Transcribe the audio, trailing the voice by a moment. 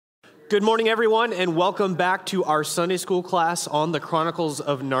Good morning, everyone, and welcome back to our Sunday school class on the Chronicles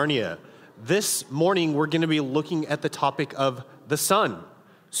of Narnia. This morning, we're going to be looking at the topic of the sun,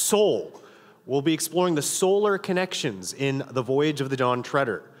 soul. We'll be exploring the solar connections in the Voyage of the Dawn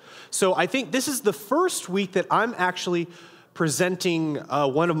Treader. So I think this is the first week that I'm actually presenting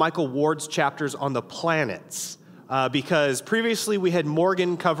one of Michael Ward's chapters on the planets. Because previously we had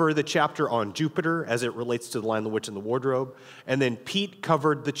Morgan cover the chapter on Jupiter as it relates to the Lion, the Witch, and the Wardrobe. And then Pete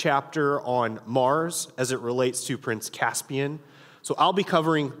covered the chapter on Mars as it relates to Prince Caspian. So I'll be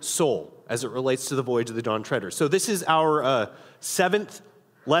covering Soul as it relates to the Voyage of the Dawn Treader. So this is our seventh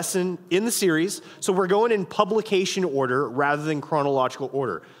lesson in the series. So we're going in publication order rather than chronological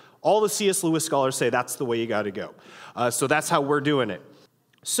order. All the C.S. Lewis scholars say that's the way you got to go. So that's how we're doing it.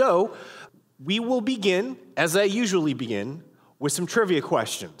 So we will begin, as I usually begin, with some trivia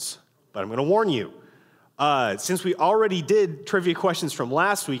questions. But I'm going to warn you, since we already did trivia questions from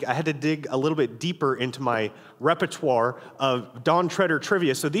last week, I had to dig a little bit deeper into my repertoire of Dawn Treader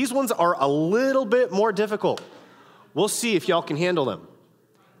trivia. So these ones are a little bit more difficult. We'll see if y'all can handle them.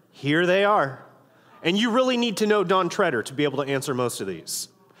 Here they are. And you really need to know Dawn Treader to be able to answer most of these.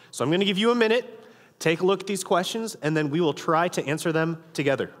 So I'm going to give you a minute, take a look at these questions, and then we will try to answer them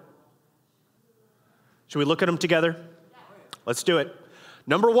together. Should we look at them together? Let's do it.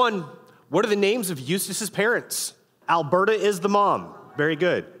 Number one, what are the names of Eustace's parents? Alberta is the mom. Very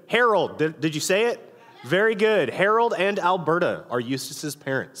good. Harold, did you say it? Very good. Harold and Alberta are Eustace's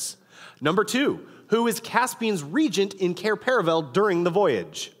parents. Number two, who is Caspian's regent in Cair Paravel during the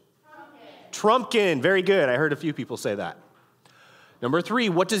voyage? Trumpkin. Very good. I heard a few people say that. Number three,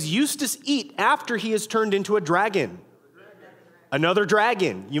 what does Eustace eat after he is turned into a dragon? Another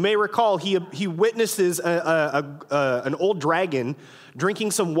dragon. You may recall he witnesses an old dragon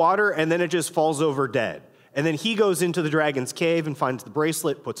drinking some water, and then it just falls over dead. And then he goes into the dragon's cave and finds the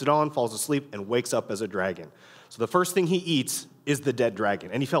bracelet, puts it on, falls asleep, and wakes up as a dragon. So the first thing he eats is the dead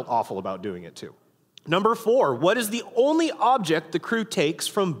dragon, and he felt awful about doing it too. Number four, what is the only object the crew takes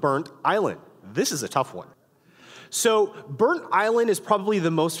from Burnt Island? This is a tough one. So Burnt Island is probably the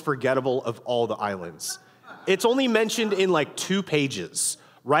most forgettable of all the islands. It's only mentioned in like 2 pages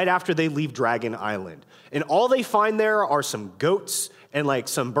right after they leave Dragon Island. And all they find there are some goats and like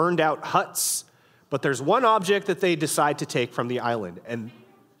some burned out huts. But there's one object that they decide to take from the island. And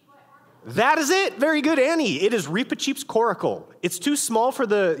that is it. Very good, Annie. It is Reepicheep's coracle. It's too small for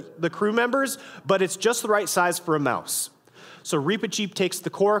the crew members, but it's just the right size for a mouse. So Reepicheep takes the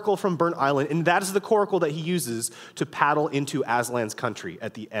coracle from Burnt Island, and that is the coracle that he uses to paddle into Aslan's country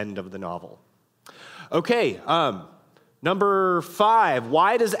at the end of the novel. Okay, number 5.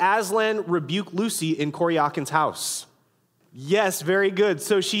 Why does Aslan rebuke Lucy in Coriocan's house? Yes, very good.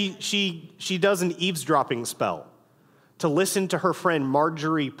 So she does an eavesdropping spell to listen to her friend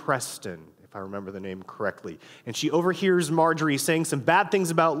Marjorie Preston, if I remember the name correctly. And she overhears Marjorie saying some bad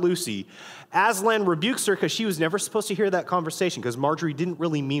things about Lucy. Aslan rebukes her because she was never supposed to hear that conversation because Marjorie didn't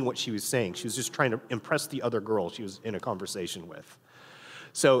really mean what she was saying. She was just trying to impress the other girl she was in a conversation with.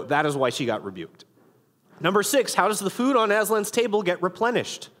 So that is why she got rebuked. Number 6, how does the food on Aslan's table get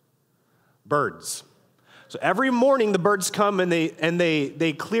replenished? Birds. So every morning the birds come and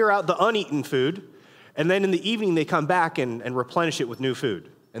they clear out the uneaten food, and then in the evening they come back and replenish it with new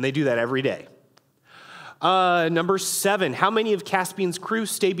food. And they do that every day. Number 7, how many of Caspian's crew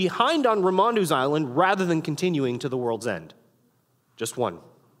stay behind on Ramondu's island rather than continuing to the world's end? Just one.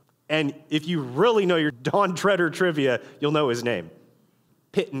 And if you really know your Dawn Treader trivia, you'll know his name.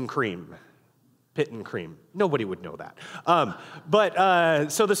 Pit and Cream. Pit and Cream. Nobody would know that.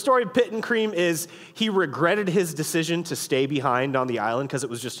 So the story of Pit and Cream is he regretted his decision to stay behind on the island because it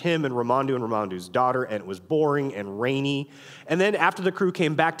was just him and Ramondu's daughter, and it was boring and rainy. And then after the crew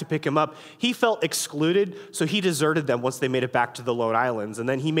came back to pick him up, he felt excluded, so he deserted them once they made it back to the Lone Islands. And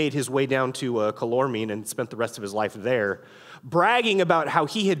then he made his way down to Calormene and spent the rest of his life there, bragging about how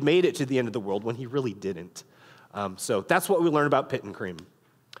he had made it to the end of the world when he really didn't. So that's what we learn about Pit and Cream.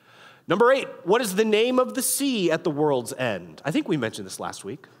 Number 8, what is the name of the sea at the world's end? I think we mentioned this last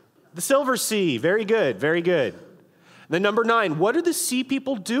week. The Silver Sea. Very good, very good. And then number 9, what are the sea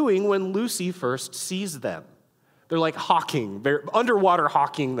people doing when Lucy first sees them? They're like hawking, underwater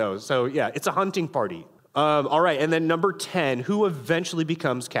hawking though. So yeah, it's a hunting party. All right, and then number 10, who eventually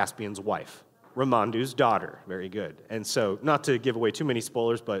becomes Caspian's wife? Ramondu's daughter. Very good. And so, not to give away too many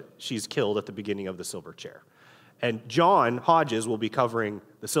spoilers, but she's killed at the beginning of the Silver Chair. And John Hodges will be covering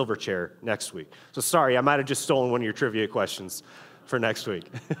the Silver Chair next week. So sorry, I might have just stolen one of your trivia questions for next week.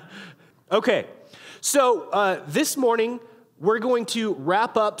 Okay, so this morning we're going to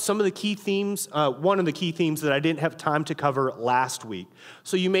wrap up some of the key themes, one of the key themes that I didn't have time to cover last week.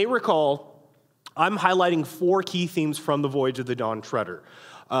 So you may recall, I'm highlighting 4 key themes from the Voyage of the Dawn Treader.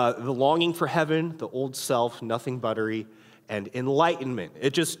 The longing for heaven, the old self, nothing buttery, and enlightenment.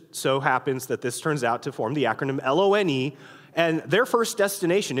 It just so happens that this turns out to form the acronym LONE, and their first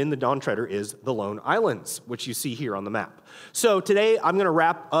destination in the Dawn Treader is the Lone Islands, which you see here on the map. So today I'm going to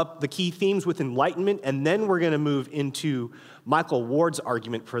wrap up the key themes with enlightenment, and then we're going to move into Michael Ward's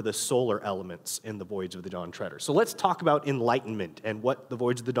argument for the solar elements in the Voyage of the Dawn Treader. So let's talk about enlightenment and what the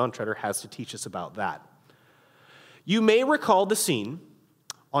Voyage of the Dawn Treader has to teach us about that. You may recall the scene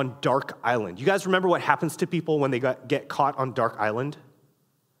on Dark Island. You guys remember what happens to people when they get caught on Dark Island?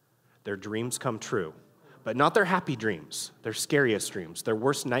 Their dreams come true. But not their happy dreams, their scariest dreams. Their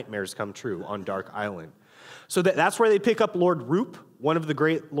worst nightmares come true on Dark Island. So that's where they pick up Lord Roop, one of the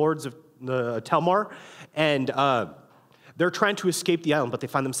great lords of Telmar, and they're trying to escape the island, but they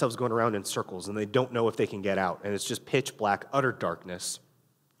find themselves going around in circles, and they don't know if they can get out, and it's just pitch black, utter darkness.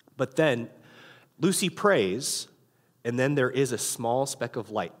 But then Lucy prays, and then there is a small speck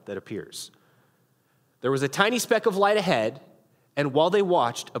of light that appears. There was a tiny speck of light ahead, and while they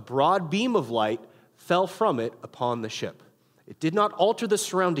watched, a broad beam of light fell from it upon the ship. It did not alter the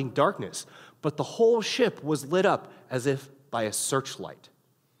surrounding darkness, but the whole ship was lit up as if by a searchlight.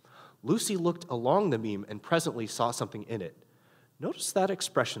 Lucy looked along the beam and presently saw something in it. Notice that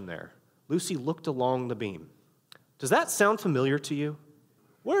expression there. Lucy looked along the beam. Does that sound familiar to you?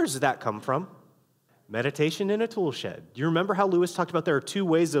 Where does that come from? Meditation in a tool shed. Do you remember how Lewis talked about there are 2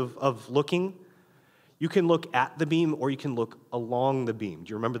 ways of looking? You can look at the beam or you can look along the beam. Do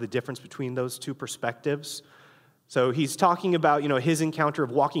you remember the difference between those 2 perspectives? So he's talking about, his encounter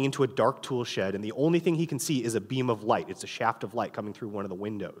of walking into a dark tool shed, and the only thing he can see is a beam of light. It's a shaft of light coming through one of the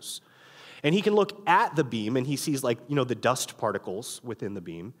windows. And he can look at the beam, and he sees, the dust particles within the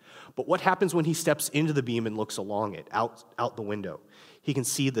beam. But what happens when he steps into the beam and looks along it, out the window? He can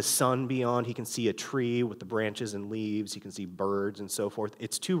see the sun beyond. He can see a tree with the branches and leaves. He can see birds and so forth.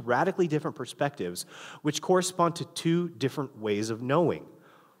 It's 2 radically different perspectives, which correspond to 2 different ways of knowing.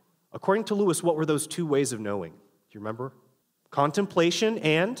 According to Lewis, what were those 2 ways of knowing? Do you remember? Contemplation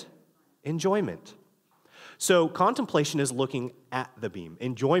and enjoyment. So contemplation is looking at the beam.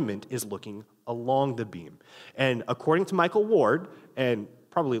 Enjoyment is looking along the beam. And according to Michael Ward, and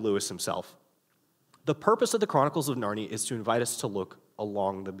probably Lewis himself, the purpose of the Chronicles of Narnia is to invite us to look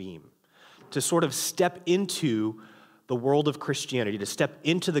along the beam, to sort of step into the world of Christianity, to step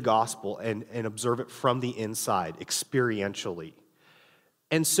into the gospel and observe it from the inside, experientially.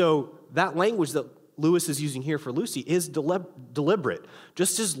 And so that language that Lewis is using here for Lucy is deliberate.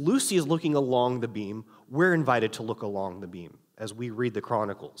 Just as Lucy is looking along the beam, we're invited to look along the beam as we read the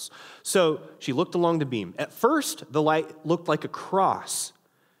Chronicles. So she looked along the beam. At first, the light looked like a cross.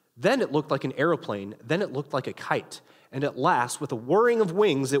 Then it looked like an airplane. Then it looked like a kite. And at last, with a whirring of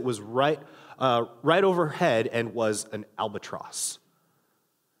wings, it was right overhead and was an albatross.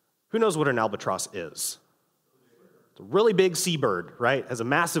 Who knows what an albatross is? It's a really big seabird, right? Has a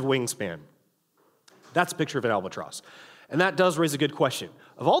massive wingspan. That's a picture of an albatross. And that does raise a good question.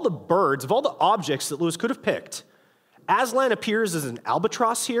 Of all the birds, of all the objects that Lewis could have picked, Aslan appears as an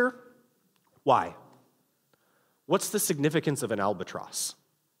albatross here. Why? What's the significance of an albatross?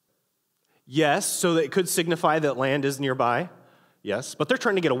 Yes, so that it could signify that land is nearby. Yes, but they're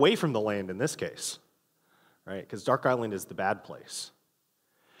trying to get away from the land in this case, right? Because Dark Island is the bad place.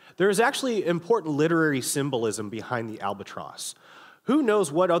 There is actually important literary symbolism behind the albatross. Who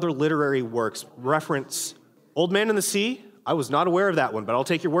knows what other literary works reference Old Man and the Sea? I was not aware of that one, but I'll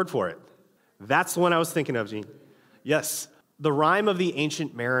take your word for it. That's the one I was thinking of, Gene. Yes, The Rime of the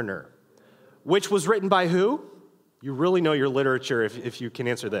Ancient Mariner, which was written by who? You really know your literature if you can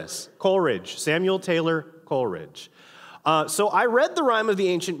answer this. Coleridge, Samuel Taylor Coleridge. So I read The Rime of the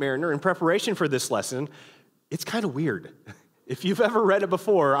Ancient Mariner in preparation for this lesson. It's kind of weird. If you've ever read it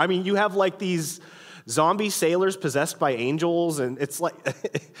before, I mean, you have these zombie sailors possessed by angels, and it's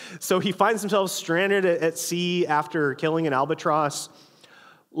so he finds himself stranded at sea after killing an albatross.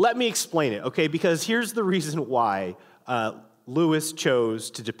 Let me explain it, okay? Because here's the reason why Lewis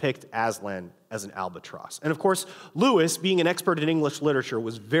chose to depict Aslan as an albatross. And of course, Lewis, being an expert in English literature,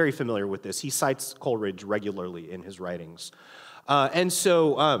 was very familiar with this. He cites Coleridge regularly in his writings.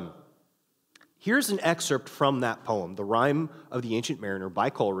 Here's an excerpt from that poem, The Rime of the Ancient Mariner by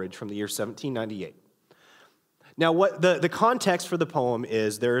Coleridge from the year 1798. Now, what the context for the poem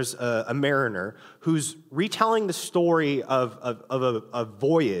is, there's a mariner who's retelling the story of a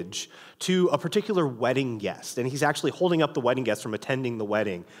voyage to a particular wedding guest. And he's actually holding up the wedding guest from attending the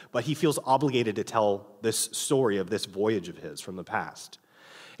wedding, but he feels obligated to tell this story of this voyage of his from the past.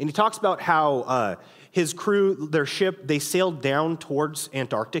 And he talks about how his crew, their ship, they sailed down towards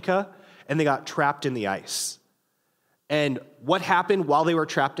Antarctica, and they got trapped in the ice. And what happened while they were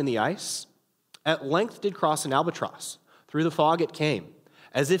trapped in the ice? At length did cross an albatross. Through the fog it came.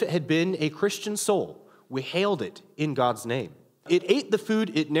 As if it had been a Christian soul, we hailed it in God's name. It ate the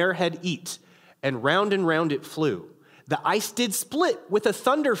food it ne'er had eat, and round it flew. The ice did split with a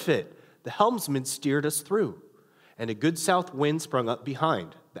thunder fit. The helmsman steered us through. And a good south wind sprung up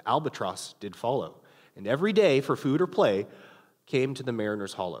behind. The albatross did follow. And every day for food or play came to the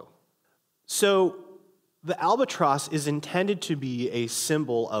mariner's hollow. So the albatross is intended to be a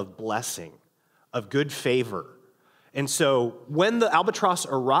symbol of blessing, of good favor. And so when the albatross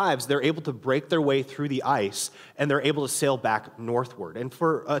arrives, they're able to break their way through the ice, and they're able to sail back northward. And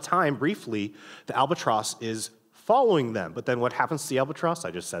for a time, briefly, the albatross is following them. But then what happens to the albatross?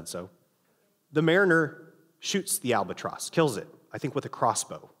 I just said so. The mariner shoots the albatross, kills it, I think with a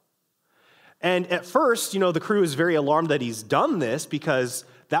crossbow. And at first, the crew is very alarmed that he's done this because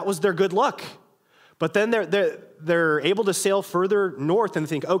that was their good luck. But then they're able to sail further north and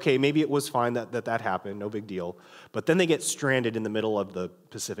think, okay, maybe it was fine that happened, no big deal. But then they get stranded in the middle of the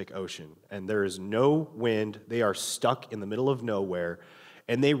Pacific Ocean, and there is no wind. They are stuck in the middle of nowhere,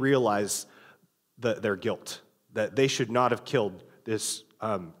 and they realize their guilt, that they should not have killed this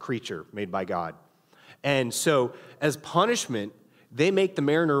creature made by God. And so as punishment, they make the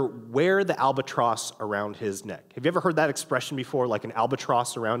mariner wear the albatross around his neck. Have you ever heard that expression before, like an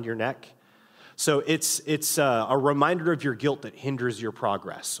albatross around your neck? So it's a reminder of your guilt that hinders your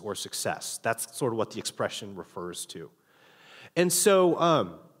progress or success. That's sort of what the expression refers to. And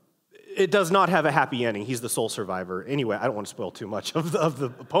so it does not have a happy ending. He's the sole survivor. Anyway, I don't want to spoil too much of the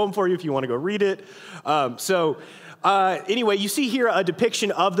poem for you if you want to go read it. Anyway, you see here a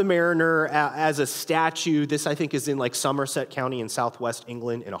depiction of the mariner as a statue. This, I think, is in like Somerset County in southwest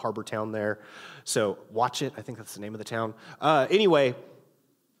England in a harbor town there. So watch it. I think that's the name of the town. Anyway,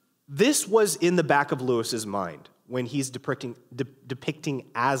 this was in the back of Lewis's mind when he's depicting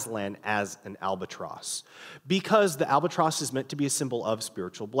Aslan as an albatross, because the albatross is meant to be a symbol of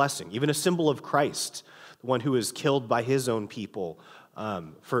spiritual blessing, even a symbol of Christ, the one who is killed by his own people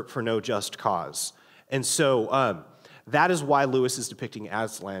for no just cause. And so that is why Lewis is depicting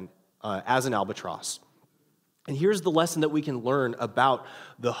Aslan as an albatross. And here's the lesson that we can learn about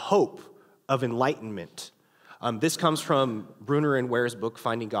the hope of enlightenment. This comes from Bruner and Ware's book,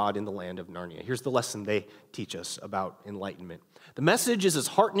 Finding God in the Land of Narnia. Here's the lesson they teach us about enlightenment. The message is as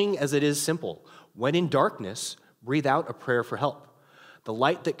heartening as it is simple. When in darkness, breathe out a prayer for help. The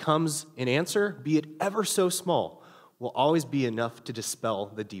light that comes in answer, be it ever so small, will always be enough to dispel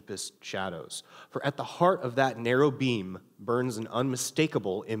the deepest shadows. For at the heart of that narrow beam burns an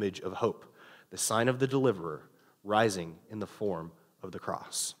unmistakable image of hope, the sign of the deliverer rising in the form of the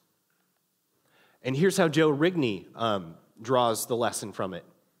cross. And here's how Joe Rigney draws the lesson from it.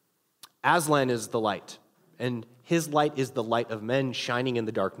 Aslan is the light, and his light is the light of men shining in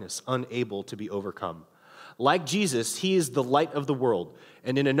the darkness, unable to be overcome. Like Jesus, he is the light of the world.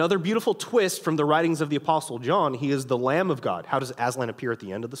 And in another beautiful twist from the writings of the Apostle John, he is the Lamb of God. How does Aslan appear at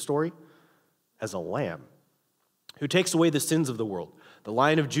the end of the story? As a lamb who takes away the sins of the world, the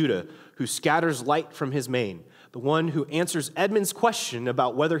Lion of Judah, who scatters light from his mane, the one who answers Edmund's question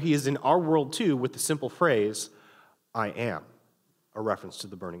about whether he is in our world too with the simple phrase, I am, a reference to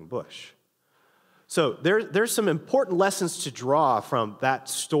the burning bush. So there's some important lessons to draw from that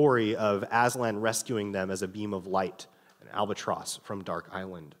story of Aslan rescuing them as a beam of light, an albatross from Dark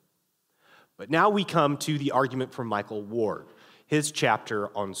Island. But now we come to the argument from Michael Ward, his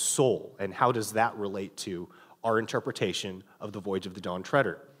chapter on soul, and how does that relate to our interpretation of the Voyage of the Dawn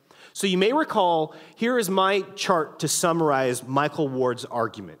Treader. So you may recall, here is my chart to summarize Michael Ward's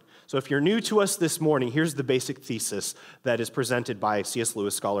argument. So if you're new to us this morning, here's the basic thesis that is presented by C.S.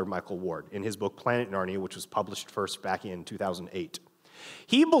 Lewis scholar Michael Ward in his book Planet Narnia, which was published first back in 2008.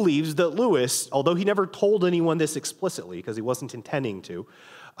 He believes that Lewis, although he never told anyone this explicitly because he wasn't intending to,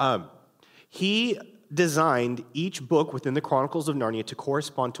 he designed each book within the Chronicles of Narnia to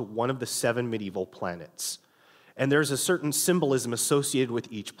correspond to one of the 7 medieval planets. And there's a certain symbolism associated with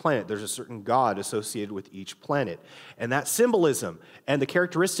each planet. There's a certain god associated with each planet. And that symbolism and the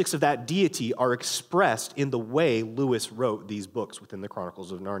characteristics of that deity are expressed in the way Lewis wrote these books within the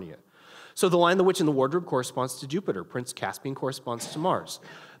Chronicles of Narnia. So the Lion, the Witch, and the Wardrobe corresponds to Jupiter. Prince Caspian corresponds to Mars.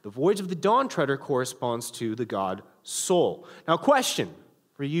 The voyage of the Dawn Treader corresponds to the god Sol. Now, question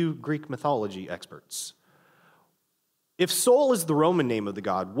for you Greek mythology experts. If Sol is the Roman name of the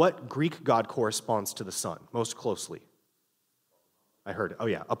god, what Greek god corresponds to the sun most closely? I heard it. Oh,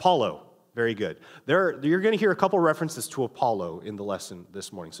 yeah, Apollo. Very good. You're going to hear a couple references to Apollo in the lesson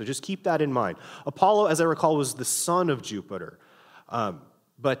this morning, so just keep that in mind. Apollo, as I recall, was the son of Jupiter. So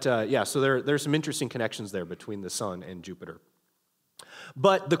there's some interesting connections there between the sun and Jupiter.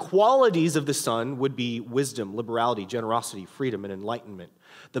 But the qualities of the sun would be wisdom, liberality, generosity, freedom, and enlightenment.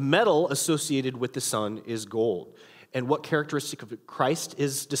 The metal associated with the sun is gold. And what characteristic of Christ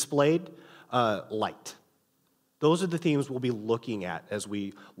is displayed? Light. Those are the themes we'll be looking at as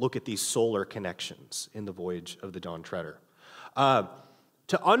we look at these solar connections in the Voyage of the Dawn Treader.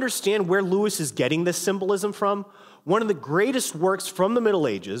 To understand where Lewis is getting this symbolism from, one of the greatest works from the Middle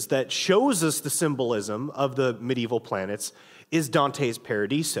Ages that shows us the symbolism of the medieval planets is Dante's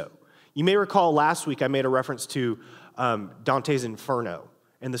Paradiso. You may recall last week I made a reference to Dante's Inferno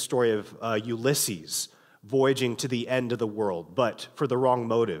and the story of Ulysses voyaging to the end of the world, but for the wrong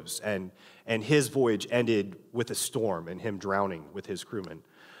motives, and his voyage ended with a storm and him drowning with his crewmen.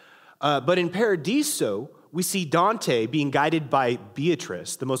 But in Paradiso, we see Dante being guided by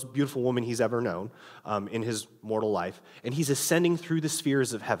Beatrice, the most beautiful woman he's ever known in his mortal life, and he's ascending through the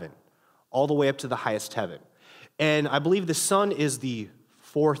spheres of heaven, all the way up to the highest heaven. And I believe the sun is the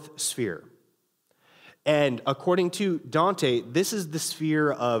fourth sphere. And according to Dante, this is the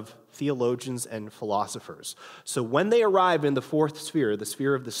sphere of theologians and philosophers. So when they arrive in the fourth sphere, the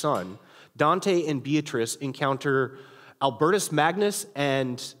sphere of the sun, Dante and Beatrice encounter Albertus Magnus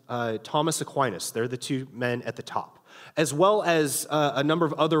and Thomas Aquinas. They're the two men at the top, as well as a number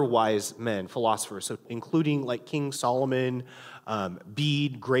of other wise men, philosophers, so including like King Solomon,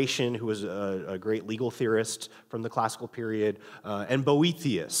 Bede, Gratian, who was a great legal theorist from the classical period, and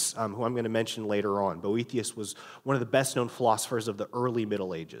Boethius, who I'm going to mention later on. Boethius was one of the best-known philosophers of the early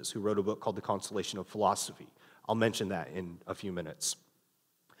Middle Ages, who wrote a book called The Consolation of Philosophy. I'll mention that in a few minutes.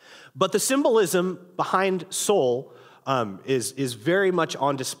 But the symbolism behind Sol is very much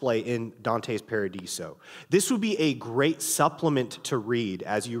on display in Dante's Paradiso. This would be a great supplement to read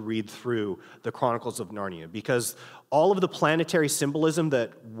as you read through the Chronicles of Narnia, because all of the planetary symbolism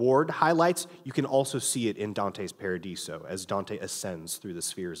that Ward highlights, you can also see it in Dante's Paradiso as Dante ascends through the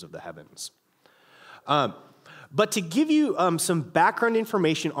spheres of the heavens. But to give you some background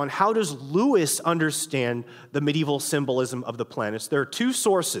information on how does Lewis understand the medieval symbolism of the planets, there are two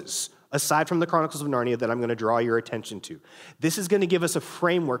sources aside from the Chronicles of Narnia that I'm going to draw your attention to. This is going to give us a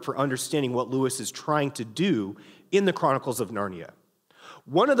framework for understanding what Lewis is trying to do in the Chronicles of Narnia.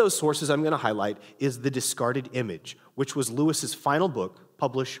 One of those sources I'm going to highlight is The Discarded Image, which was Lewis's final book,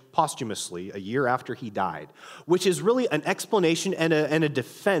 published posthumously a year after he died, which is really an explanation and a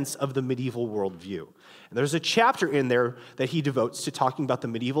defense of the medieval worldview. And there's a chapter in there that he devotes to talking about the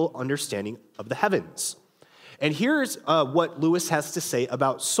medieval understanding of the heavens. And here's what Lewis has to say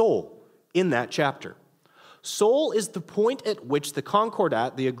about Sol in that chapter. Sol is the point at which the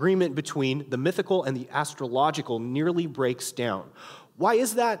concordat, the agreement between the mythical and the astrological, nearly breaks down. Why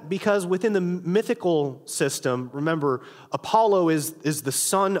is that? Because within the mythical system, remember, Apollo is the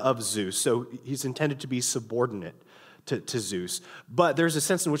son of Zeus, so he's intended to be subordinate to Zeus. But there's a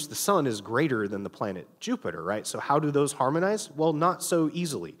sense in which the sun is greater than the planet Jupiter, right? So how do those harmonize? Well, not so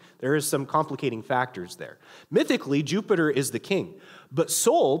easily. There is some complicating factors there. Mythically, Jupiter is the king, but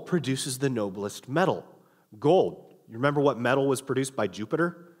Sol produces the noblest metal, gold. You remember what metal was produced by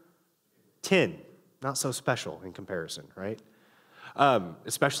Jupiter? Tin. Not so special in comparison, right?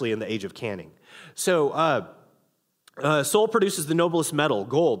 Especially in the age of canning. So Sol produces the noblest metal,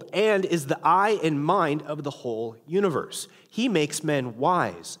 gold, and is the eye and mind of the whole universe. He makes men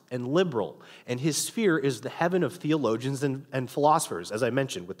wise and liberal, and his sphere is the heaven of theologians and philosophers, as I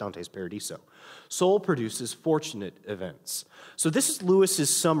mentioned with Dante's Paradiso. Sol produces fortunate events. So this is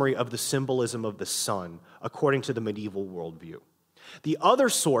Lewis's summary of the symbolism of the sun, according to the medieval worldview. The other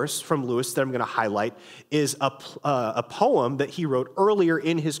source from Lewis that I'm going to highlight is a poem that he wrote earlier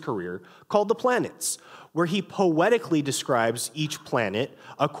in his career called The Planets, where he poetically describes each planet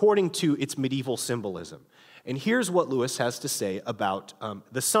according to its medieval symbolism. And here's what Lewis has to say about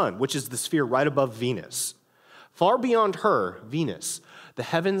the sun, which is the sphere right above Venus. Far beyond her, Venus, the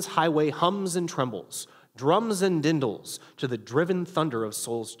heaven's highway hums and trembles, drums and dindles to the driven thunder of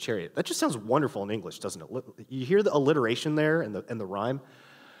Sol's chariot. That just sounds wonderful in English, doesn't it? You hear the alliteration there and the rhyme?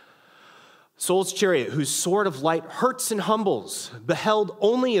 Sol's chariot, whose sword of light hurts and humbles, beheld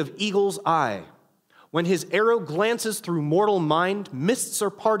only of eagle's eye. When his arrow glances through mortal mind, mists are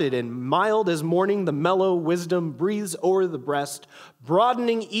parted, and mild as morning the mellow wisdom breathes o'er the breast,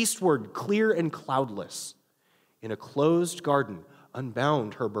 broadening eastward, clear and cloudless. In a closed garden,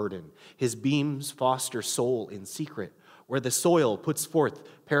 unbound her burden, his beams foster soul in secret, where the soil puts forth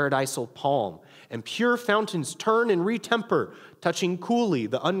paradisal palm, and pure fountains turn and retemper, touching coolly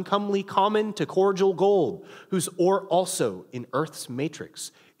the uncomely common to cordial gold, whose ore also in earth's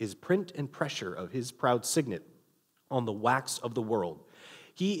matrix is print and pressure of his proud signet on the wax of the world.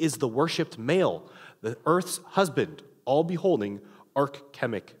 He is the worshipped male, the earth's husband, all beholding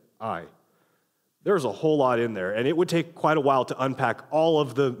archchemic eye. There's a whole lot in there, and it would take quite a while to unpack all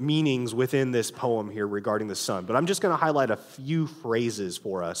of the meanings within this poem here regarding the sun. But I'm just going to highlight a few phrases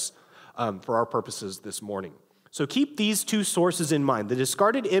for us for our purposes this morning. So keep these two sources in mind, the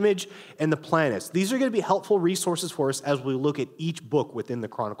discarded image and the planets. These are going to be helpful resources for us as we look at each book within the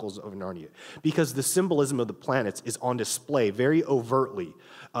Chronicles of Narnia, because the symbolism of the planets is on display very overtly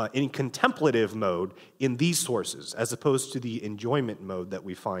in contemplative mode in these sources, as opposed to the enjoyment mode that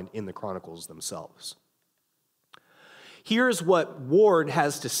we find in the Chronicles themselves. Here's what Ward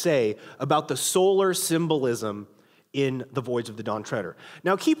has to say about the solar symbolism in The Voyage of the Dawn Treader.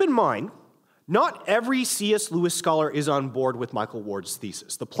 Now keep in mind, not every C.S. Lewis scholar is on board with Michael Ward's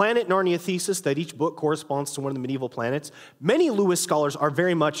thesis. The Planet Narnia thesis, that each book corresponds to one of the medieval planets, many Lewis scholars are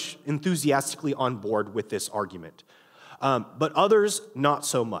very much enthusiastically on board with this argument, but others not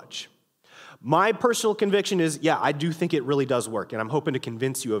so much. My personal conviction is, yeah, I do think it really does work, and I'm hoping to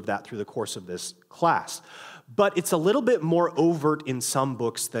convince you of that through the course of this class. But it's a little bit more overt in some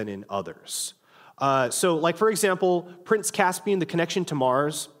books than in others. So, like, for example, Prince Caspian, The Connection to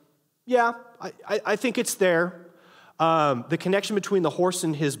Mars, yeah, I think it's there. The connection between the horse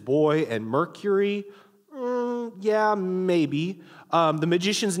and his boy and Mercury, yeah, maybe. The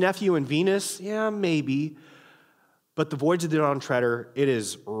Magician's Nephew and Venus, yeah, maybe. But The Voyage of the Dawn Treader, it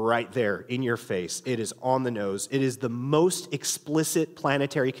is right there in your face. It is on the nose. It is the most explicit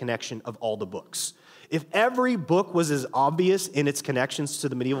planetary connection of all the books. If every book was as obvious in its connections to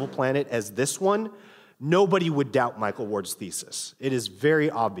the medieval planet as this one, nobody would doubt Michael Ward's thesis. It is very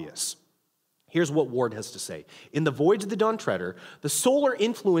obvious. Here's what Ward has to say. In The Voyage of the Dawn Treader, the solar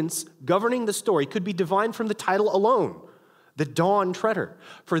influence governing the story could be divined from the title alone, The Dawn Treader,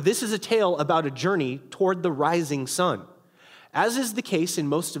 for this is a tale about a journey toward the rising sun. As is the case in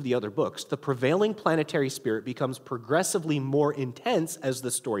most of the other books, the prevailing planetary spirit becomes progressively more intense as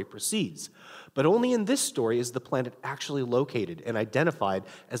the story proceeds. But only in this story is the planet actually located and identified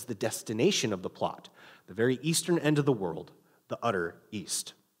as the destination of the plot, the very eastern end of the world, the utter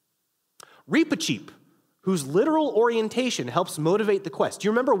east. Reepicheep, whose literal orientation helps motivate the quest. Do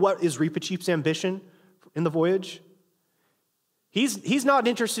you remember what is Reepicheep's ambition in the voyage? He's not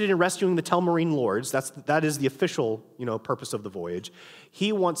interested in rescuing the Telmarine lords. That is the official, purpose of the voyage.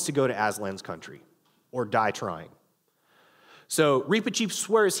 He wants to go to Aslan's country, or die trying. So Reepicheep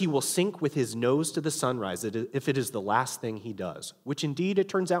swears he will sink with his nose to the sunrise if it is the last thing he does, which indeed it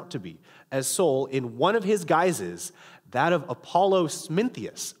turns out to be, as Sol, in one of his guises, that of Apollo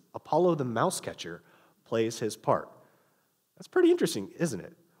Smintheus, Apollo the mouse catcher, plays his part. That's pretty interesting, isn't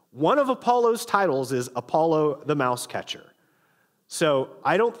it? One of Apollo's titles is Apollo the mouse catcher. So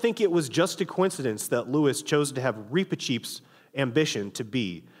I don't think it was just a coincidence that Lewis chose to have Reepicheep's ambition to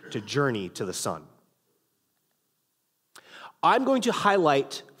be to journey to the sun. I'm going to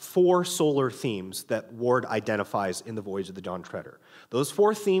highlight 4 solar themes that Ward identifies in The Voyage of the Dawn Treader. Those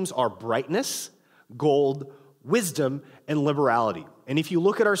 4 themes are brightness, gold, wisdom, and liberality. And if you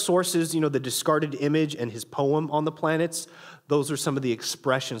look at our sources, the discarded image and his poem on the planets, those are some of the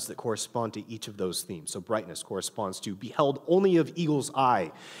expressions that correspond to each of those themes. So brightness corresponds to beheld only of eagle's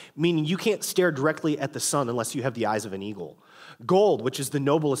eye, meaning you can't stare directly at the sun unless you have the eyes of an eagle. Gold, which is the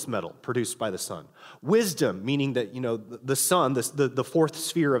noblest metal produced by the sun. Wisdom, meaning that, the sun, the fourth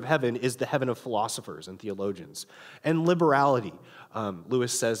sphere of heaven, is the heaven of philosophers and theologians. And liberality.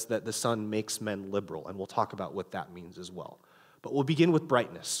 Lewis says that the sun makes men liberal, and we'll talk about what that means as well. But we'll begin with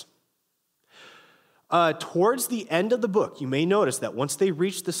brightness. Towards the end of the book, you may notice that once they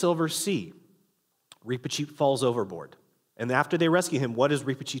reach the Silver Sea, Reepicheep falls overboard. And after they rescue him, what does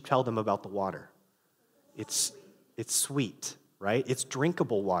Reepicheep tell them about the water? It's sweet, right? It's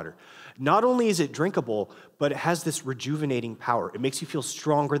drinkable water. Not only is it drinkable, but it has this rejuvenating power. It makes you feel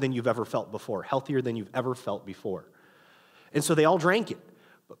stronger than you've ever felt before, healthier than you've ever felt before. And so they all drank it.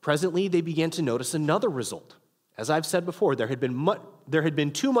 But presently, they began to notice another result. As I've said before, there had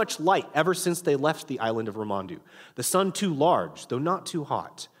been too much light ever since they left the island of Ramandu. The sun too large, though not too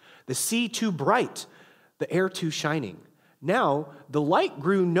hot. The sea too bright, the air too shining. Now, the light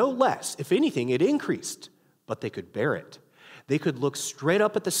grew no less. If anything, it increased, but they could bear it. They could look straight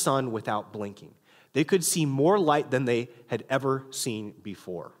up at the sun without blinking. They could see more light than they had ever seen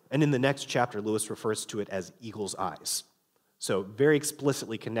before. And in the next chapter, Lewis refers to it as eagle's eyes. So very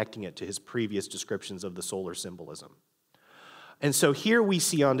explicitly connecting it to his previous descriptions of the solar symbolism. And so here we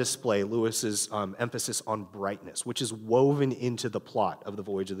see on display Lewis's emphasis on brightness, which is woven into the plot of the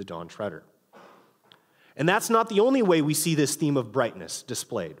Voyage of the Dawn Treader. And that's not the only way we see this theme of brightness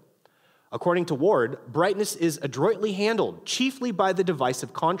displayed. According to Ward, brightness is adroitly handled, chiefly by the device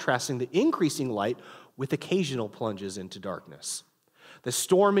of contrasting the increasing light with occasional plunges into darkness. The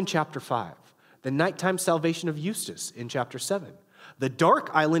storm in chapter 5, the nighttime salvation of Eustace in chapter 7, the dark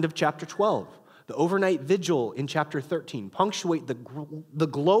island of chapter 12, the overnight vigil in chapter 13 punctuate the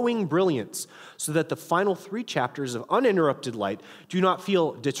glowing brilliance so that the final 3 chapters of uninterrupted light do not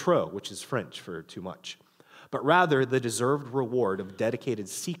feel de trop, which is French for too much, but rather the deserved reward of dedicated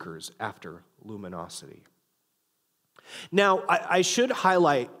seekers after luminosity. Now, I should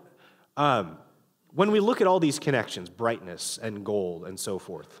highlight, when we look at all these connections, brightness and gold and so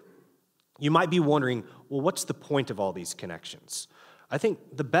forth, you might be wondering, well, what's the point of all these connections? I think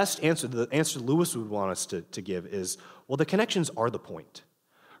the best answer, the answer Lewis would want us to give is, well, the connections are the point,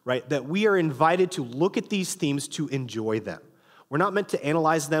 right? That we are invited to look at these themes to enjoy them. We're not meant to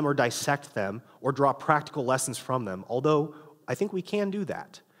analyze them or dissect them or draw practical lessons from them, although I think we can do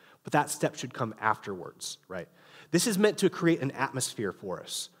that. But that step should come afterwards, right? This is meant to create an atmosphere for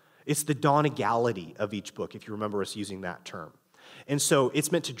us. It's the Donegality of each book, if you remember us using that term. And so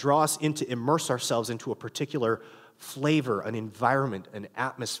it's meant to draw us in to immerse ourselves into a particular flavor, an environment, an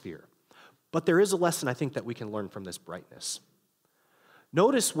atmosphere. But there is a lesson, I think, that we can learn from this brightness.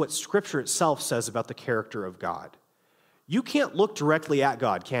 Notice what Scripture itself says about the character of God. You can't look directly at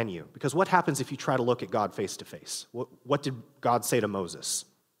God, can you? Because what happens if you try to look at God face to face? What did God say to Moses?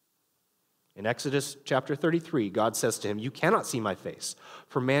 In Exodus chapter 33, God says to him, "You cannot see my face,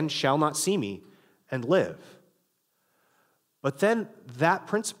 for man shall not see me and live." But then that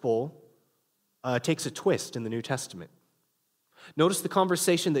principle takes a twist in the New Testament. Notice the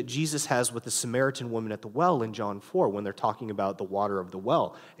conversation that Jesus has with the Samaritan woman at the well in John 4 when they're talking about the water of the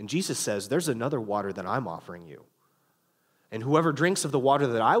well. And Jesus says, "There's another water that I'm offering you. And whoever drinks of the water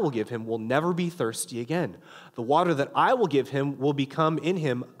that I will give him will never be thirsty again. The water that I will give him will become in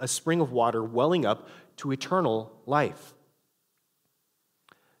him a spring of water welling up to eternal life."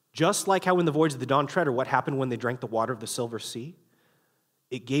 Just like how in the Voyage of the Dawn Treader, what happened when they drank the water of the Silver Sea?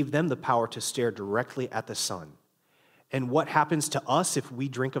 It gave them the power to stare directly at the sun. And what happens to us if we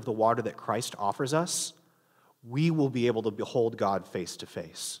drink of the water that Christ offers us? We will be able to behold God face to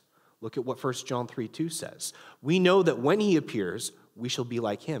face. Look at what 1 John 3:2 says. We know that when he appears, we shall be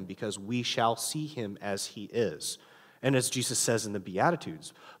like him because we shall see him as he is. And as Jesus says in the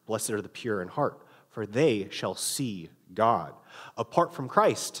Beatitudes, "Blessed are the pure in heart, for they shall see God." Apart from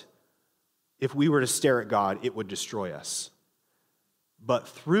Christ, if we were to stare at God, it would destroy us. But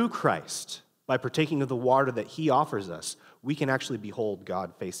through Christ, by partaking of the water that he offers us, we can actually behold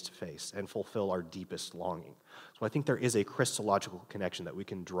God face to face and fulfill our deepest longing. So I think there is a Christological connection that we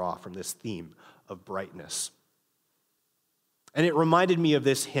can draw from this theme of brightness. And it reminded me of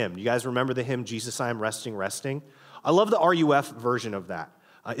this hymn. You guys remember the hymn, "Jesus, I Am Resting, Resting"? I love the RUF version of that.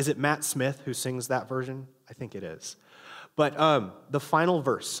 Is it Matt Smith who sings that version? I think it is. But the final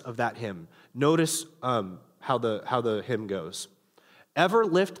verse of that hymn, notice how the hymn goes. "Ever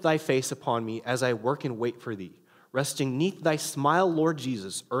lift thy face upon me as I work and wait for thee. Resting 'neath thy smile, Lord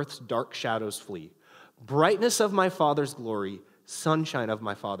Jesus, earth's dark shadows flee. Brightness of my Father's glory, sunshine of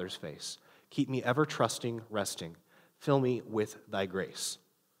my Father's face. Keep me ever trusting, resting. Fill me with thy grace."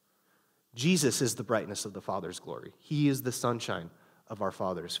 Jesus is the brightness of the Father's glory. He is the sunshine of our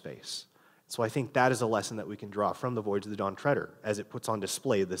Father's face. So I think that is a lesson that we can draw from the Voyage of the Dawn Treader as it puts on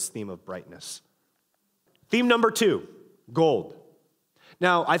display this theme of brightness. Theme number 2, gold.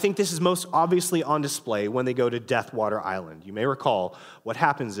 Now, I think this is most obviously on display when they go to Deathwater Island. You may recall what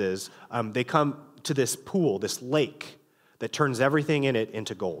happens is they come to this pool, this lake, that turns everything in it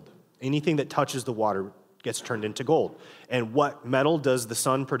into gold. Anything that touches the water gets turned into gold. And what metal does the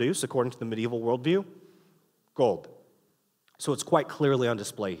sun produce according to the medieval worldview? Gold. So it's quite clearly on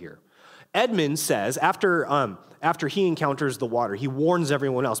display here. Edmund says, after he encounters the water, he warns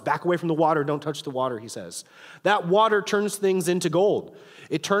everyone else, back away from the water, don't touch the water, he says. That water turns things into gold.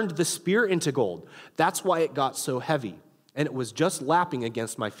 It turned the spear into gold. That's why it got so heavy, and it was just lapping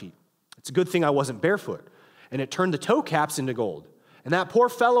against my feet. It's a good thing I wasn't barefoot. And it turned the toe caps into gold. And that poor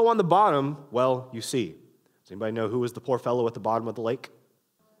fellow on the bottom, well, you see. Does anybody know who was the poor fellow at the bottom of the lake?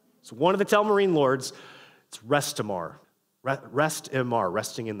 It's one of the Telmarine lords. It's Restamar. Rest imar,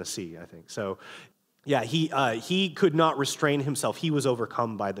 resting in the sea, I think. So, yeah, he could not restrain himself. He was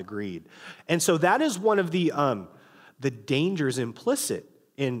overcome by the greed. And so that is one of the dangers implicit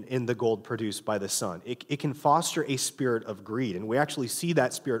in the gold produced by the sun. It can foster a spirit of greed. And we actually see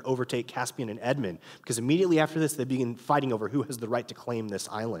that spirit overtake Caspian and Edmund, because immediately after this, they begin fighting over who has the right to claim this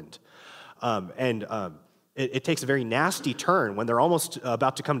island. It takes a very nasty turn when they're almost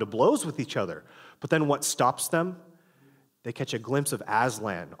about to come to blows with each other. But then what stops them? They catch a glimpse of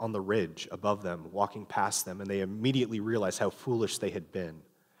Aslan on the ridge above them, walking past them, and they immediately realize how foolish they had been.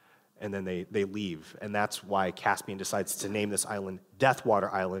 And then they leave. And that's why Caspian decides to name this island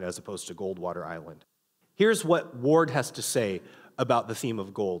Deathwater Island as opposed to Goldwater Island. Here's what Ward has to say about the theme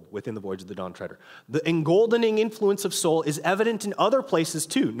of gold within the Voyage of the Dawn Treader. The engoldening influence of soul is evident in other places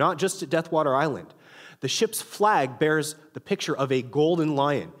too, not just at Deathwater Island. The ship's flag bears the picture of a golden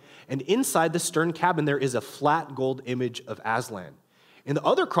lion, and inside the stern cabin there is a flat gold image of Aslan. In the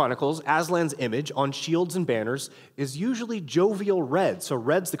other chronicles, Aslan's image on shields and banners is usually jovial red, so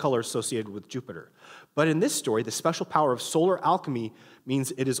red's the color associated with Jupiter. But in this story, the special power of solar alchemy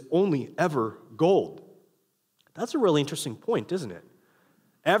means it is only ever gold. That's a really interesting point, isn't it?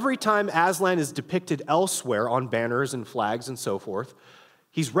 Every time Aslan is depicted elsewhere on banners and flags and so forth,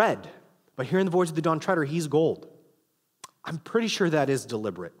 he's red. But here in the Voyage of the Dawn Treader, he's gold. I'm pretty sure that is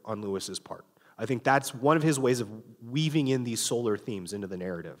deliberate on Lewis's part. I think that's one of his ways of weaving in these solar themes into the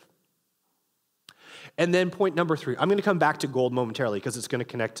narrative. And then point number 3. I'm going to come back to gold momentarily because it's going to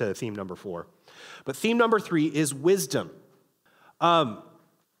connect to theme number 4. But theme number 3 is wisdom.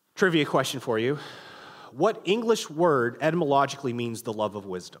 Trivia question for you. What English word etymologically means the love of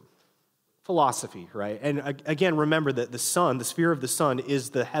wisdom? Philosophy, right? And again, remember that the sun, the sphere of the sun,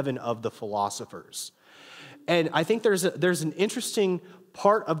 is the heaven of the philosophers. And I think there's an interesting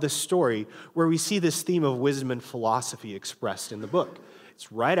part of the story where we see this theme of wisdom and philosophy expressed in the book.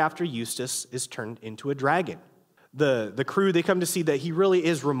 It's right after Eustace is turned into a dragon. The crew, they come to see that he really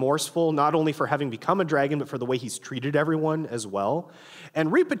is remorseful, not only for having become a dragon, but for the way he's treated everyone as well.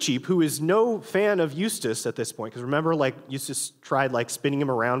 And Reepicheep, who is no fan of Eustace at this point, because remember, Eustace tried, spinning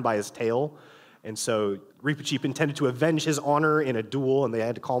him around by his tail, and so Reepicheep intended to avenge his honor in a duel, and they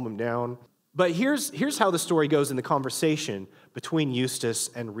had to calm him down. But here's how the story goes in the conversation between Eustace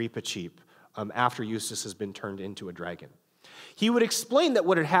and Reepicheep after Eustace has been turned into a dragon. He would explain that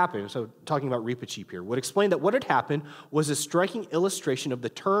what had happened, so talking about Reepicheep here, would explain that what had happened was a striking illustration of the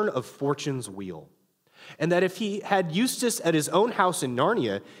turn of fortune's wheel. And that if he had Eustace at his own house in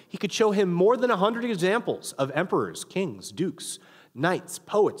Narnia, he could show him more than 100 examples of emperors, kings, dukes, knights,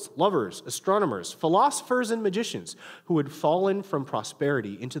 poets, lovers, astronomers, philosophers, and magicians who had fallen from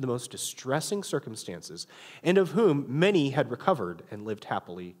prosperity into the most distressing circumstances, and of whom many had recovered and lived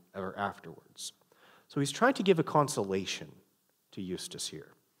happily ever afterwards. So he's trying to give a consolation to Eustace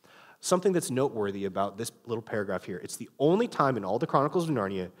here. Something that's noteworthy about this little paragraph here, it's the only time in all the Chronicles of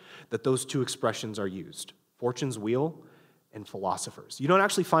Narnia that those two expressions are used, fortune's wheel and philosophers. You don't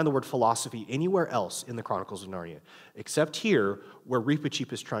actually find the word philosophy anywhere else in the Chronicles of Narnia, except here where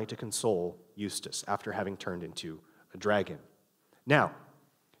Reepicheep is trying to console Eustace after having turned into a dragon. Now,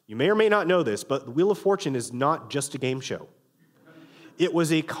 you may or may not know this, but the Wheel of Fortune is not just a game show. It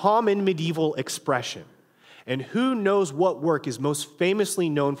was a common medieval expression. And who knows what work is most famously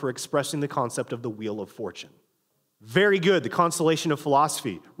known for expressing the concept of the Wheel of Fortune? Very good, The Consolation of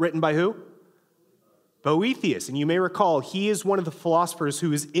Philosophy. Written by who? Boethius. And you may recall, he is one of the philosophers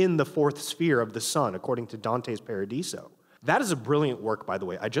who is in the fourth sphere of the sun, according to Dante's Paradiso. That is a brilliant work, by the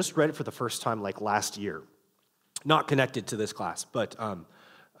way. I just read it for the first time last year. Not connected to this class, but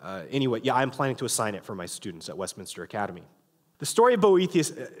anyway, yeah, I'm planning to assign it for my students at Westminster Academy. The story of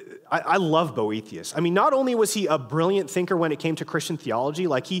Boethius, I love Boethius. I mean, not only was he a brilliant thinker when it came to Christian theology,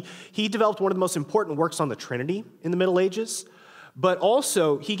 he developed one of the most important works on the Trinity in the Middle Ages, but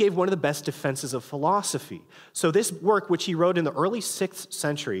also he gave one of the best defenses of philosophy. So this work, which he wrote in the early 6th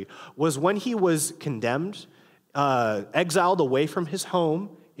century, was when he was condemned, exiled away from his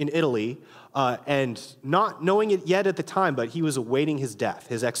home in Italy, and not knowing it yet at the time, but he was awaiting his death,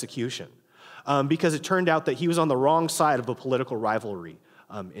 his execution. Because it turned out that he was on the wrong side of a political rivalry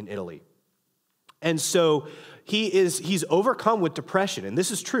in Italy. And so he's overcome with depression, and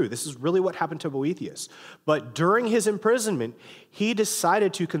this is true. This is really what happened to Boethius. But during his imprisonment, he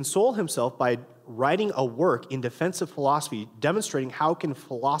decided to console himself by writing a work in defense of philosophy, demonstrating how can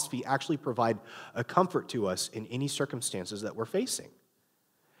philosophy actually provide a comfort to us in any circumstances that we're facing.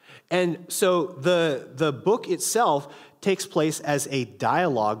 And so the book itself takes place as a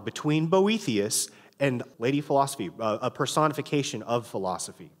dialogue between Boethius and Lady Philosophy, a personification of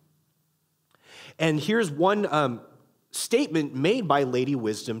philosophy. And here's one statement made by Lady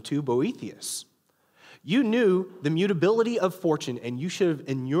Wisdom to Boethius. You knew the mutability of fortune, and you should have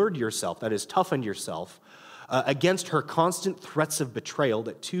inured yourself, that is, toughened yourself, against her constant threats of betrayal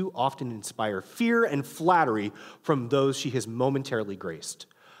that too often inspire fear and flattery from those she has momentarily graced.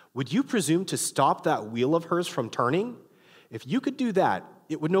 Would you presume to stop that wheel of hers from turning? If you could do that,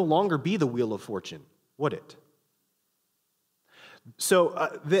 it would no longer be the wheel of fortune, would it?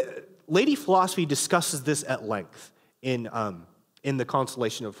 So the Lady Philosophy discusses this at length in the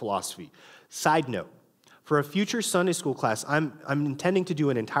Consolation of Philosophy. Side note, for a future Sunday school class, I'm intending to do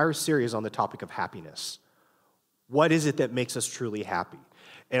an entire series on the topic of happiness. What is it that makes us truly happy?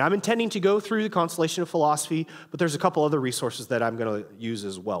 And I'm intending to go through the Consolation of Philosophy, but there's a couple other resources that I'm going to use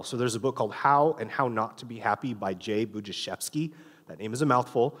as well. So there's a book called How and How Not to Be Happy by J. Bujashevsky. That name is a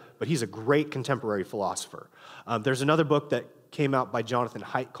mouthful, but he's a great contemporary philosopher. There's another book that came out by Jonathan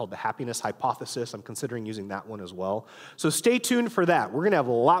Haidt called The Happiness Hypothesis. I'm considering using that one as well. So stay tuned for that. We're going to have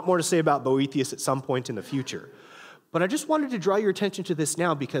a lot more to say about Boethius at some point in the future. But I just wanted to draw your attention to this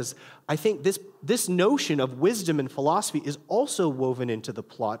now because I think this notion of wisdom and philosophy is also woven into the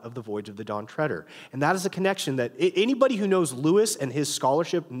plot of The Voyage of the Dawn Treader. And that is a connection that anybody who knows Lewis and his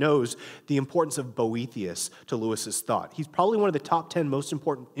scholarship knows the importance of Boethius to Lewis's thought. He's probably one of the top 10 most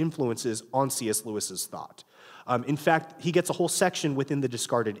important influences on C.S. Lewis's thought. In fact, he gets a whole section within The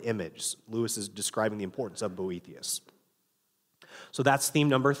Discarded Image. Lewis is describing the importance of Boethius. So that's theme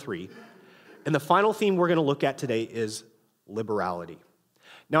number 3. And the final theme we're going to look at today is liberality.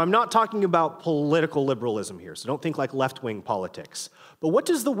 Now, I'm not talking about political liberalism here, so don't think like left-wing politics. But what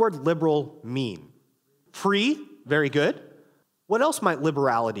does the word liberal mean? Free? Very good. What else might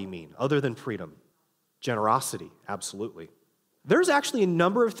liberality mean other than freedom? Generosity, absolutely. There's actually a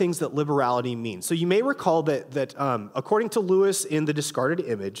number of things that liberality means. So you may recall that according to Lewis in The Discarded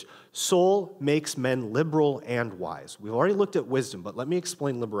Image, soul makes men liberal and wise. We've already looked at wisdom, but let me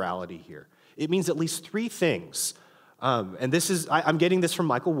explain liberality here. It means at least 3 things. And this is, I'm getting this from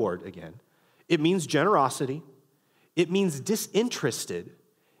Michael Ward again. It means generosity, it means disinterested,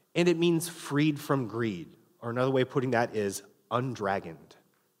 and it means freed from greed. Or another way of putting that is undragoned.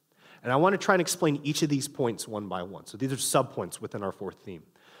 And I want to try and explain each of these points one by one. So these are subpoints within our 4th theme.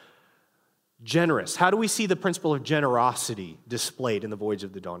 Generous. How do we see the principle of generosity displayed in The Voyage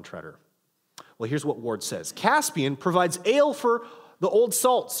of the Dawn Treader? Well, here's what Ward says. Caspian provides ale for the old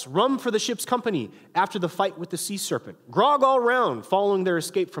salts, rum for the ship's company after the fight with the sea serpent, grog all round following their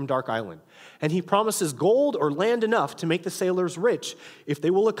escape from Dark Island. And he promises gold or land enough to make the sailors rich if they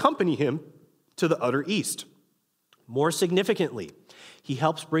will accompany him to the utter east. More significantly, he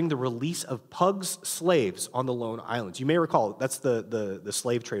helps bring the release of Pug's slaves on the lone islands. You may recall, that's the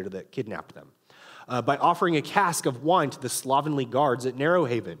slave trader that kidnapped them. By offering a cask of wine to the slovenly guards at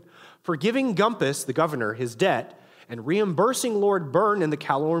Narrowhaven, forgiving Gumpus, the governor, his debt, and reimbursing Lord Byrne and the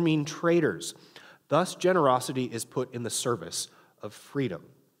Calormene traders. Thus, generosity is put in the service of freedom.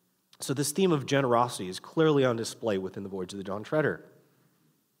 So this theme of generosity is clearly on display within The Voyage of the Dawn Treader.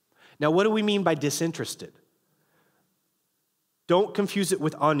 Now, what do we mean by disinterested? Don't confuse it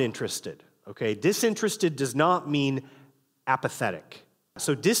with uninterested, okay? Disinterested does not mean apathetic.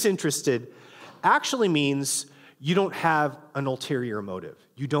 So disinterested actually means you don't have an ulterior motive.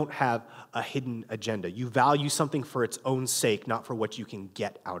 You don't have a hidden agenda. You value something for its own sake, not for what you can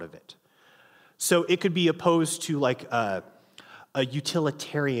get out of it. So it could be opposed to like a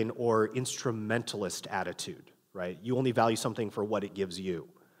utilitarian or instrumentalist attitude, right? You only value something for what it gives you.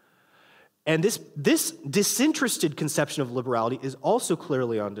 And this disinterested conception of liberality is also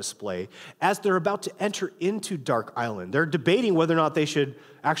clearly on display as they're about to enter into Dark Island. They're debating whether or not they should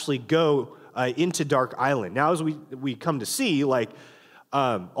actually go into Dark Island. Now, as we come to see,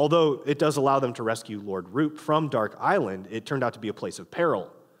 although it does allow them to rescue Lord Roop from Dark Island, it turned out to be a place of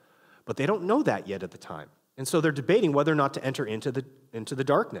peril. But they don't know that yet at the time. And so they're debating whether or not to enter into the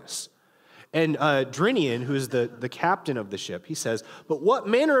darkness. And Drinian, who is the captain of the ship, he says, "But what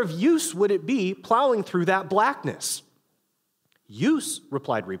manner of use would it be plowing through that blackness?" "Use,"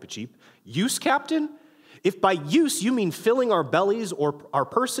 replied Reepicheep. "Use, captain? If by use you mean filling our bellies or our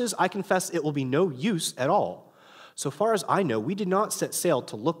purses, I confess it will be no use at all. So far as I know, we did not set sail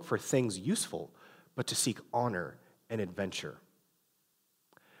to look for things useful, but to seek honor and adventure."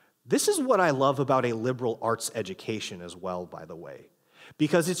 This is what I love about a liberal arts education as well, by the way,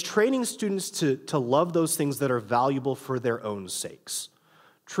 because it's training students to love those things that are valuable for their own sakes.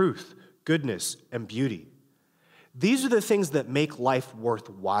 Truth, goodness, and beauty. These are the things that make life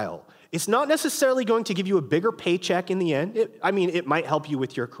worthwhile. It's not necessarily going to give you a bigger paycheck in the end. It might help you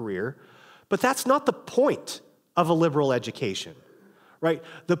with your career, but that's not the point of a liberal education, right?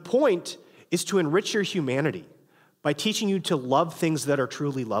 The point is to enrich your humanity by teaching you to love things that are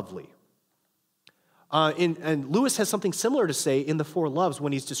truly lovely. And Lewis has something similar to say in The Four Loves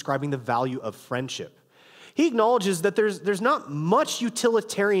when he's describing the value of friendship. He acknowledges that there's not much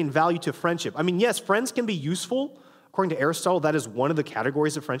utilitarian value to friendship. I mean, yes, friends can be useful. According to Aristotle, that is one of the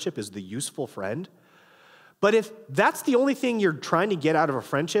categories of friendship, is the useful friend. But if that's the only thing you're trying to get out of a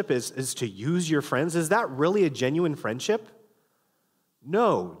friendship is to use your friends, is that really a genuine friendship?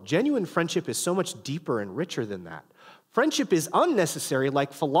 No, genuine friendship is so much deeper and richer than that. Friendship is unnecessary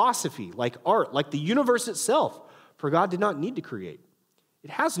like philosophy, like art, like the universe itself, for God did not need to create. It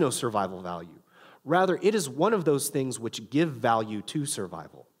has no survival value. Rather, it is one of those things which give value to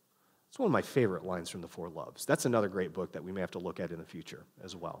survival. It's one of my favorite lines from The Four Loves. That's another great book that we may have to look at in the future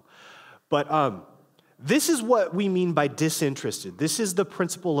as well. But this is what we mean by disinterested. This is the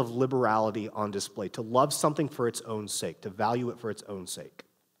principle of liberality on display, to love something for its own sake, to value it for its own sake.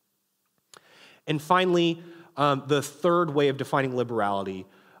 And finally, the third way of defining liberality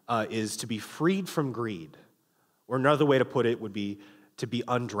is to be freed from greed. Or another way to put it would be to be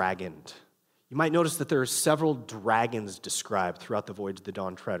undragoned. You might notice that there are several dragons described throughout the Voyage of the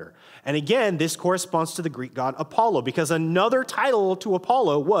Dawn Treader. And again, this corresponds to the Greek god Apollo, because another title to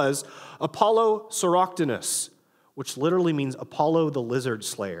Apollo was Apollo Soroctonus, which literally means Apollo the lizard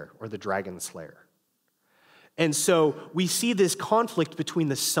slayer or the dragon slayer. And so we see this conflict between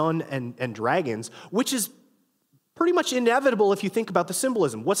the sun and dragons, which is pretty much inevitable if you think about the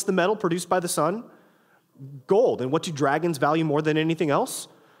symbolism. What's the metal produced by the sun? Gold. And what do dragons value more than anything else?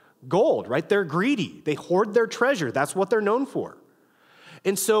 Gold, right? They're greedy. They hoard their treasure. That's what they're known for.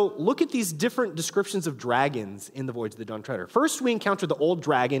 And so look at these different descriptions of dragons in the Voyage of the Dawn Treader. First, we encounter the old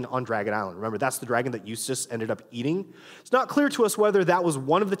dragon on Dragon Island. Remember, that's the dragon that Eustace ended up eating. It's not clear to us whether that was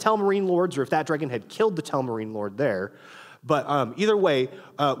one of the Telmarine lords or if that dragon had killed the Telmarine lord there. But either way,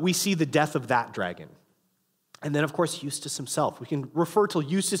 we see the death of that dragon. And then, of course, Eustace himself. We can refer to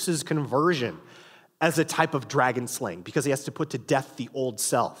Eustace's conversion as a type of dragon slaying because he has to put to death the old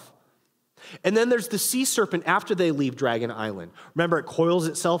self. And then there's the sea serpent after they leave Dragon Island. Remember, it coils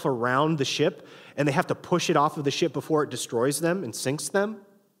itself around the ship, and they have to push it off of the ship before it destroys them and sinks them.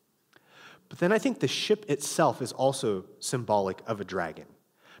 But then I think the ship itself is also symbolic of a dragon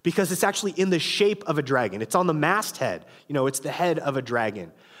because it's actually in the shape of a dragon. It's on the masthead. You know, it's the head of a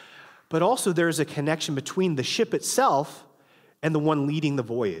dragon. But also there's a connection between the ship itself and the one leading the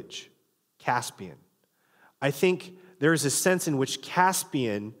voyage, Caspian. I think there's a sense in which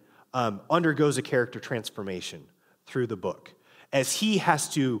Caspian undergoes a character transformation through the book as he has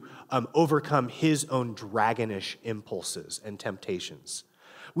to overcome his own dragonish impulses and temptations.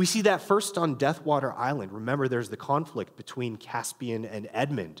 We see that first on Deathwater Island. Remember, there's the conflict between Caspian and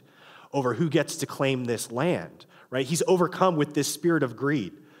Edmund over who gets to claim this land, right? He's overcome with this spirit of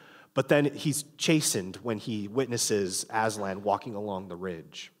greed, but then he's chastened when he witnesses Aslan walking along the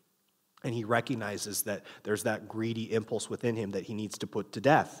ridge. And he recognizes that there's that greedy impulse within him that he needs to put to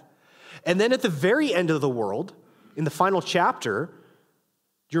death. And then at the very end of the world, in the final chapter,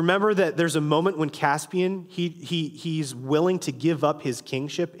 do you remember that there's a moment when Caspian, he's willing to give up his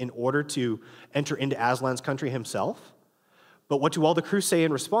kingship in order to enter into Aslan's country himself? But what do all the crew say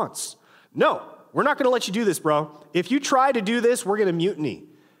in response? No, we're not going to let you do this, bro. If you try to do this, we're going to mutiny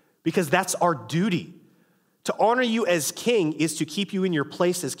because that's our duty. To honor you as king is to keep you in your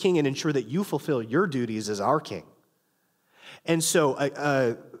place as king and ensure that you fulfill your duties as our king. And so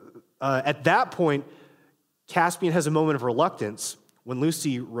at that point, Caspian has a moment of reluctance when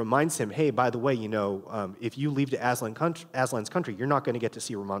Lucy reminds him, hey, by the way, you know, if you leave to Aslan's country, you're not going to get to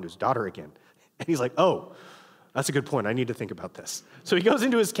see Ramondu's daughter again. And he's like, oh, that's a good point. I need to think about this. So he goes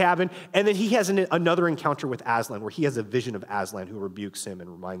into his cabin, and then he has another encounter with Aslan where he has a vision of Aslan who rebukes him and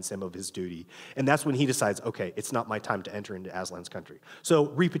reminds him of his duty. And that's when he decides, okay, it's not my time to enter into Aslan's country. So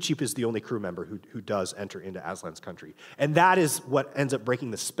Reepicheep is the only crew member who does enter into Aslan's country. And that is what ends up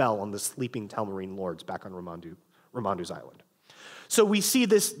breaking the spell on the sleeping Telmarine lords back on Ramondu's island. So we see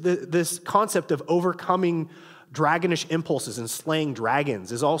this concept of overcoming dragonish impulses and slaying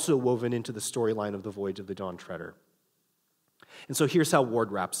dragons is also woven into the storyline of the Voyage of the Dawn Treader. And so here's how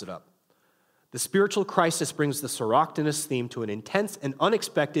Ward wraps it up. The spiritual crisis brings the Soroctonus theme to an intense and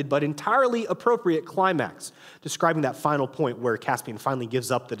unexpected but entirely appropriate climax, describing that final point where Caspian finally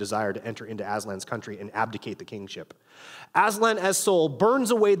gives up the desire to enter into Aslan's country and abdicate the kingship. Aslan as soul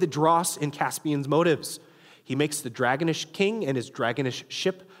burns away the dross in Caspian's motives. He makes the dragonish king and his dragonish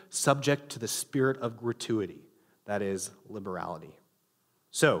ship subject to the spirit of gratuity. That is liberality.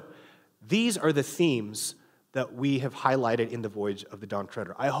 So these are the themes that we have highlighted in the Voyage of the Dawn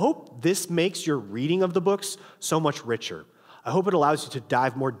Treader. I hope this makes your reading of the books so much richer. I hope it allows you to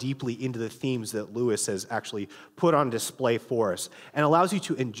dive more deeply into the themes that Lewis has actually put on display for us and allows you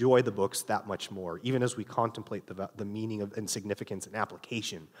to enjoy the books that much more, even as we contemplate the meaning of, and significance and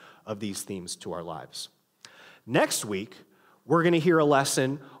application of these themes to our lives. Next week, we're going to hear a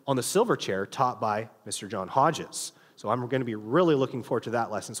lesson on the silver chair taught by Mr. John Hodges. So I'm going to be really looking forward to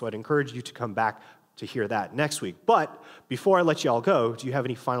that lesson, so I'd encourage you to come back to hear that next week. But before I let you all go, do you have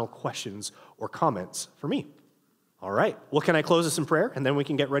any final questions or comments for me? All right. Well, can I close this in prayer, and then we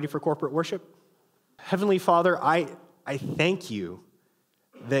can get ready for corporate worship? Heavenly Father, I thank you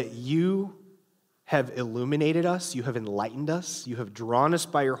that you have illuminated us, you have enlightened us, you have drawn us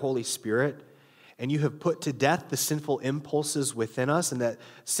by your Holy Spirit, and you have put to death the sinful impulses within us, and that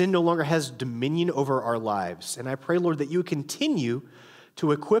sin no longer has dominion over our lives. And I pray, Lord, that you continue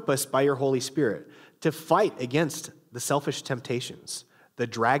to equip us by your Holy Spirit to fight against the selfish temptations, the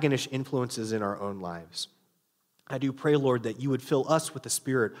dragonish influences in our own lives. I do pray, Lord, that you would fill us with the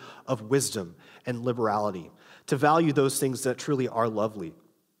spirit of wisdom and liberality, to value those things that truly are lovely,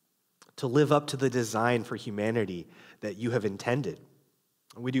 to live up to the design for humanity that you have intended.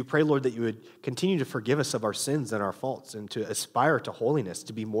 And we do pray, Lord, that you would continue to forgive us of our sins and our faults and to aspire to holiness,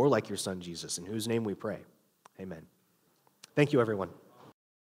 to be more like your Son, Jesus, in whose name we pray. Amen. Thank you, everyone.